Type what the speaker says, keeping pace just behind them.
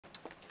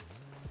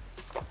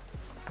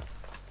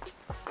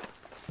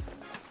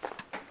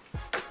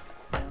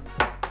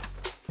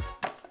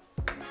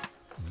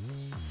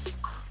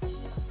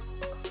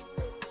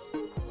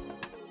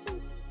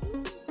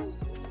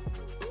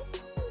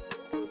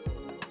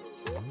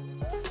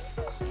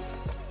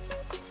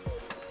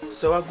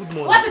Serwaa, good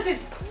morning. What it is?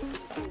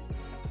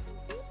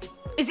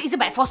 Is it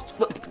by force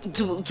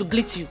to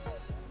glitch you?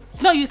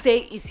 No, you say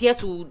he's here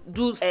to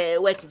do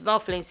work, it's not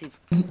offensive.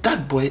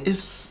 That boy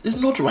is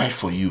not right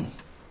for you.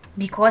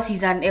 Because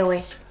he's an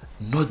ewe.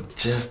 Not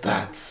just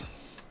that.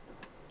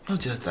 Not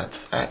just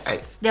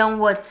that. Then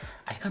what?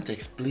 I can't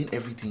explain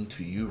everything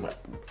to you.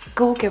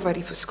 Go get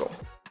ready for school.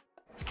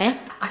 Eh?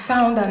 I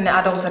found an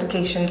adult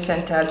education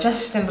center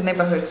just in the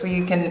neighborhood so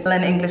you can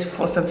learn English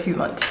for some few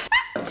months.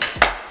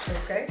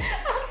 Okay?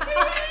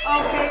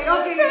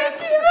 Okay,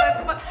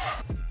 that's what...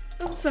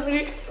 I'm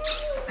sorry.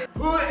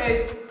 Who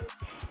is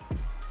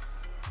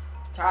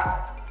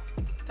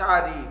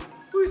Taddy?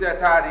 Who is a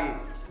Taddy?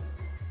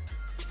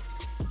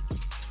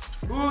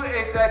 Who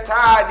is a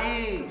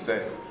Taddy?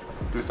 Sir,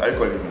 please, are you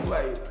calling me? Who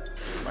are you?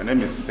 My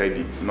name is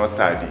Teddy, not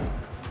Taddy.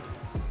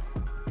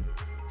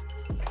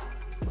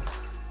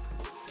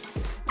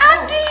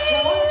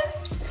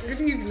 Aunties!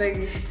 Good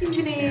evening. Good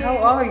evening. How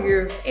are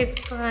you? It's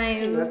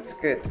fine. That's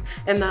good.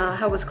 And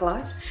how was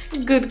class?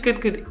 Good.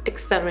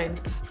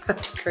 Excellent.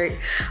 That's great.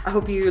 I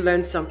hope you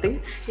learned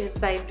something.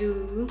 Yes, I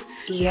do.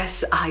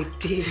 Yes, I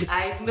did.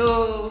 I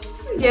know.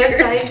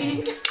 Yes, I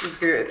did.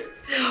 Good.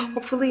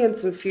 Hopefully in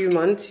some few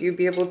months you'll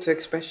be able to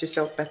express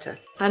yourself better.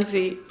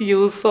 Auntie,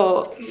 you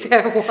saw.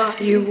 Serwaa,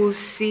 you will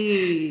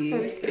see.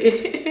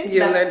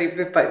 You're learning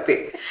bit by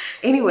bit.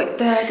 Anyway,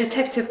 the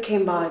detective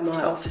came by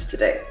my office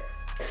today.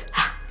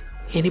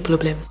 Any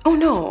problems? Oh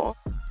no.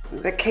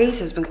 The case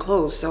has been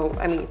closed, so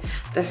I mean,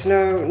 there's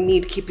no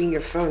need keeping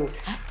your phone.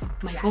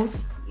 My phone?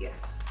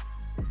 Yes.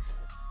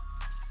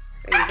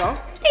 There you go.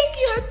 Thank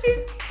you,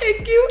 Auntie.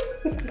 Thank you.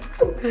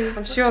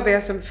 I'm sure there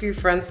are some few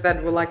friends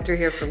that would like to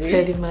hear from you.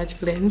 Very much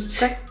friends.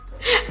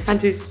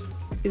 Auntie,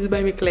 it's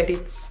by me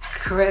credits.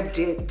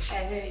 Credit.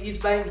 It's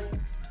by me.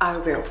 I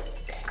will.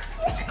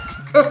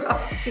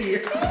 I'll see you.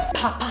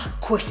 Papa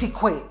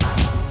Kwesikwe,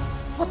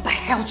 what the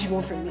hell do you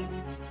want from me?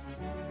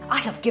 I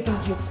have given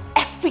you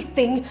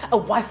everything a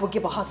wife will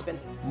give a husband.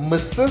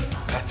 Mrs.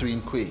 Catherine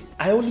Kwe,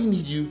 I only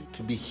need you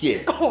to be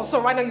here. Oh,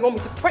 so right now you want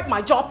me to quit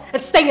my job and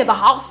stay in the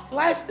house?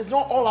 Life is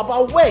not all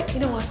about work.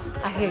 You know what?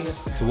 I hear you.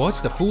 To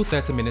watch the full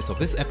 30 minutes of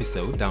this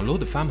episode, download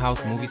the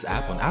Farmhouse Movies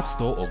app on App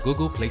Store or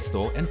Google Play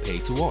Store and pay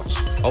to watch.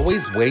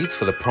 Always wait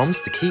for the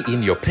prompts to key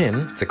in your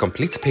PIN to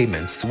complete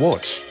payments to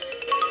watch.